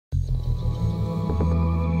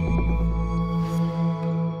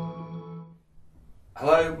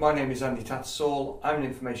Hello, my name is Andy Tattersall. I'm an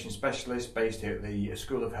information specialist based here at the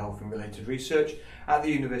School of Health and Related Research at the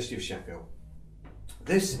University of Sheffield.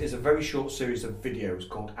 This is a very short series of videos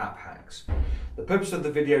called App Hacks. The purpose of the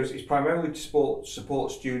videos is primarily to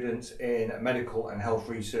support students in a medical and health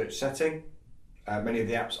research setting. Many of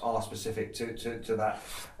the apps are specific to that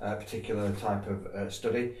particular type of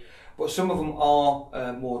study, but some of them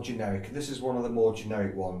are more generic, and this is one of the more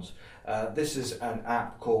generic ones. This is an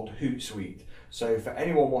app called Hootsuite. So for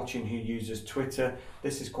anyone watching who uses Twitter,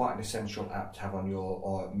 this is quite an essential app to have on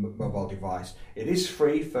your mobile device. It is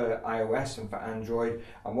free for iOS and for Android,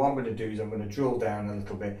 and what I'm going to do is I'm going to drill down a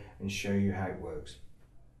little bit and show you how it works.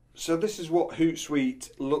 So this is what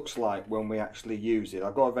Hootsuite looks like when we actually use it.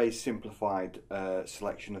 I've got a very simplified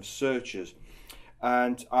selection of searches,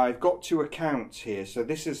 and I've got two accounts here. So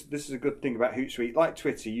this is a good thing about Hootsuite. Like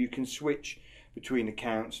Twitter, you can switch between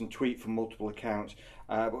accounts and tweet from multiple accounts.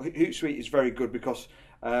 But Hootsuite is very good because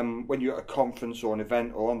when you're at a conference or an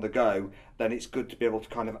event or on the go, then it's good to be able to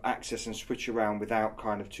kind of access and switch around without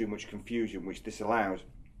kind of too much confusion, which this allows.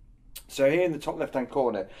 So here in the top left hand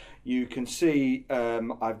corner you can see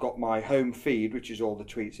I've got my home feed, which is all the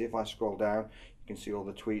tweets. If I scroll down, you can see all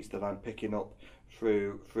the tweets that I'm picking up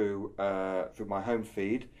through my home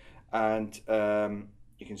feed, and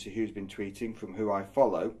you can see who's been tweeting from who I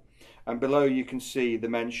follow. And below you can see the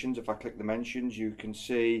mentions. If I click the mentions, you can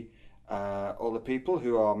see all the people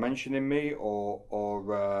who are mentioning me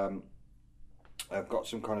or I've got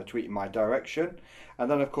some kind of tweet in my direction. And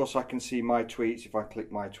then of course I can see my tweets. If I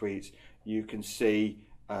click my tweets, you can see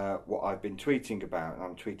what I've been tweeting about.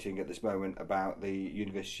 I'm tweeting at this moment about the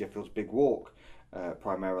University of Sheffield's Big Walk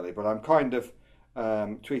primarily, but I'm kind of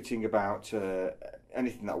tweeting about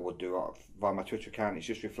anything that I would do via my Twitter account. It's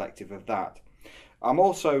just reflective of that. I'm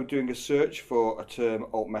also doing a search for a term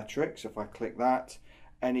altmetrics. If I click that,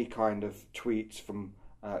 any kind of tweets from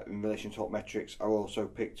in relation to altmetrics are also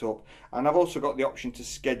picked up, and I've also got the option to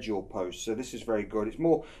schedule posts. So this is very good. It's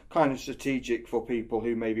more kind of strategic for people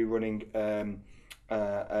who may be running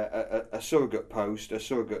a surrogate post, a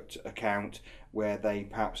surrogate account, where they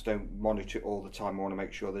perhaps don't monitor it all the time. I want to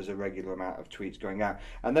make sure there's a regular amount of tweets going out.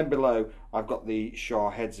 And then below I've got the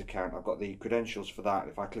ScHARR heads account. I've got the credentials for that.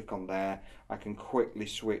 If I click on there, I can quickly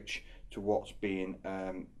switch to what's being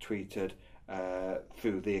tweeted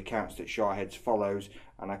through the accounts that ScHARR heads follows,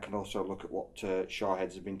 and I can also look at what ScHARR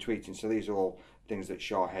heads have been tweeting. So these are all things that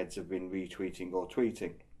ScHARR heads have been retweeting or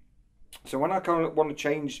tweeting. So when I kind of want to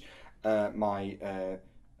change my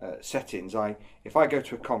settings, if I go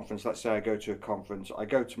to a conference, let's say I go to a conference, I'll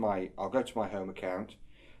go to my home account,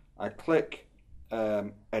 I click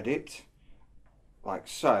edit like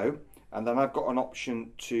so, and then I've got an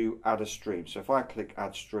option to add a stream. So if I click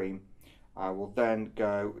add stream, I will then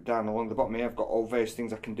go down along the bottom here. I've got all various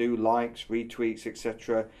things I can do, likes, retweets,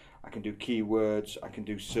 etc. I can do keywords, I can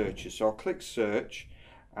do searches. So I'll click search,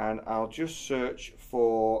 and I'll just search,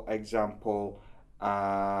 for example,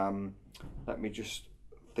 let me just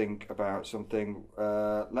think about something.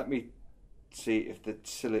 Let me see if the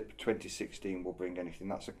SCHARR 2016 will bring anything.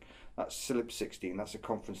 That's SCHARR 16. That's a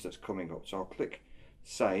conference that's coming up. So I'll click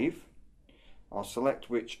save. I'll select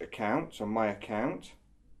which account. So my account.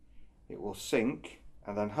 It will sync,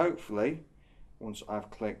 and then hopefully once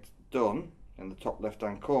I've clicked done in the top left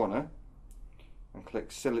hand corner and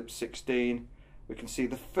click SCHARR 16, we can see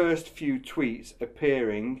the first few tweets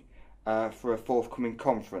appearing for a forthcoming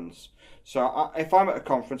conference. So if I'm at a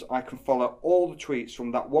conference, I can follow all the tweets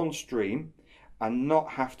from that one stream and not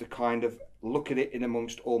have to kind of look at it in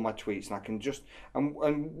amongst all my tweets. And I can just, and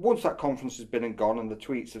once that conference has been and gone and the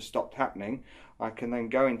tweets have stopped happening, I can then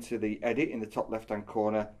go into the edit in the top left hand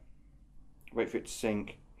corner, wait for it to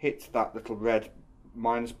sync, hit that little red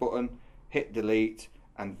minus button, hit delete,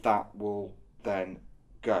 and that will then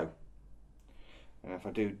go. And if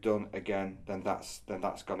I do done again, then that's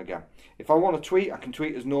gone again. If I want to tweet, I can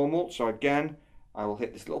tweet as normal. So again, I will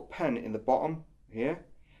hit this little pen in the bottom here,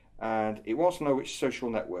 and it wants to know which social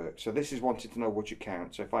network. So this is wanting to know which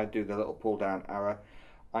account. So if I do the little pull down arrow,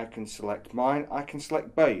 I can select mine. I can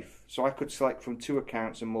select both. So I could select from two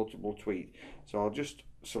accounts and multiple tweet. So I'll just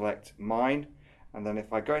select mine, and then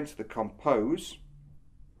if I go into the compose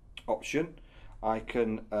option, I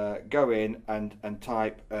can go in and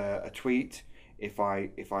type a tweet if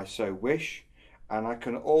I so wish, and I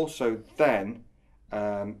can also then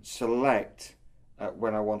select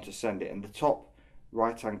when I want to send it in the top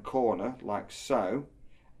right hand corner like so.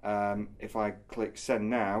 If I click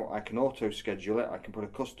send now, I can auto schedule it. I can put a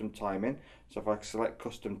custom time in. So if I select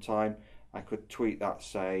custom time, I could tweet that,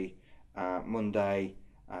 say Monday,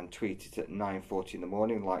 and tweet it at 9:40 in the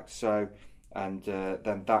morning like so, and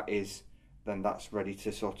then that is then that's ready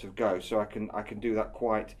to sort of go. So I can do that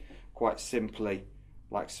quite simply,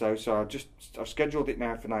 like so. So I've scheduled it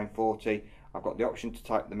now for 9:40. I've got the option to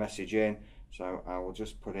type the message in, so I will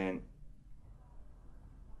just put in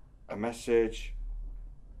a message,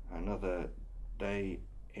 another day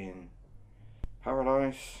in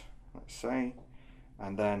paradise, let's say,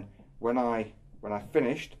 and then when I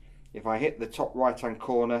finished, if I hit the top right hand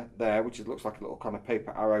corner there, which looks like a little kind of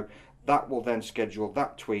paper arrow, that will then schedule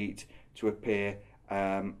that tweet to appear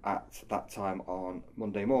at that time on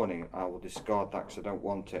Monday morning. I will discard that because I don't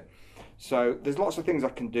want it. So there's lots of things I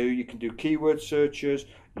can do. You can do keyword searches,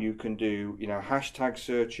 you can do hashtag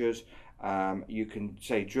searches, you can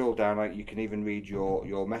say drill down, you can even read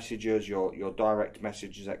your messages, your direct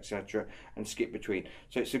messages, etc., and skip between.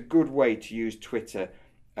 So it's a good way to use Twitter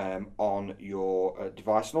on your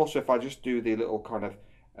device. And also, if I just do the little kind of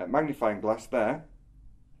magnifying glass there,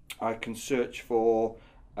 I can search for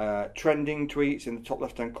trending tweets in the top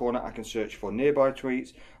left hand corner. I can search for nearby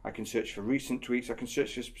tweets, I can search for recent tweets, I can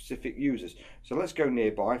search for specific users. So let's go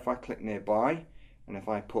nearby. If I click nearby, and if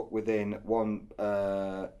I put within 1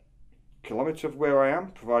 kilometre of where I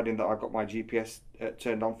am, providing that I've got my GPS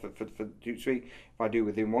turned on for Hootsuite, if I do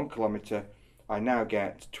within 1 kilometre, I now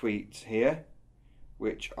get tweets here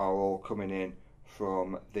which are all coming in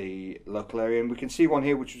from the local area. And we can see one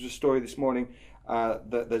here, which was a story this morning,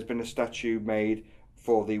 that there's been a statue made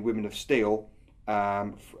for the Women of Steel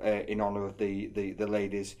in honour of the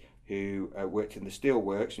ladies who worked in the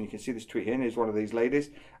steelworks. And you can see this tweet here. And here's one of these ladies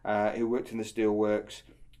who worked in the steelworks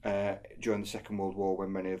during the Second World War,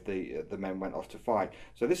 when many of the men went off to fight.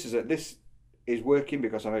 So this is working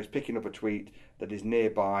because I know it's picking up a tweet that is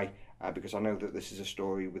nearby, because I know that this is a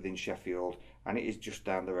story within Sheffield and it is just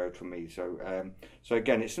down the road from me. So so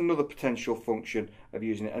again, it's another potential function of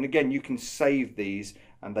using it. And again, you can save these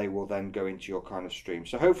and they will then go into your kind of stream.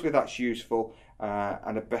 So hopefully that's useful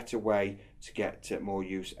and a better way to get more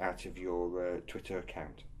use out of your Twitter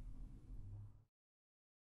account.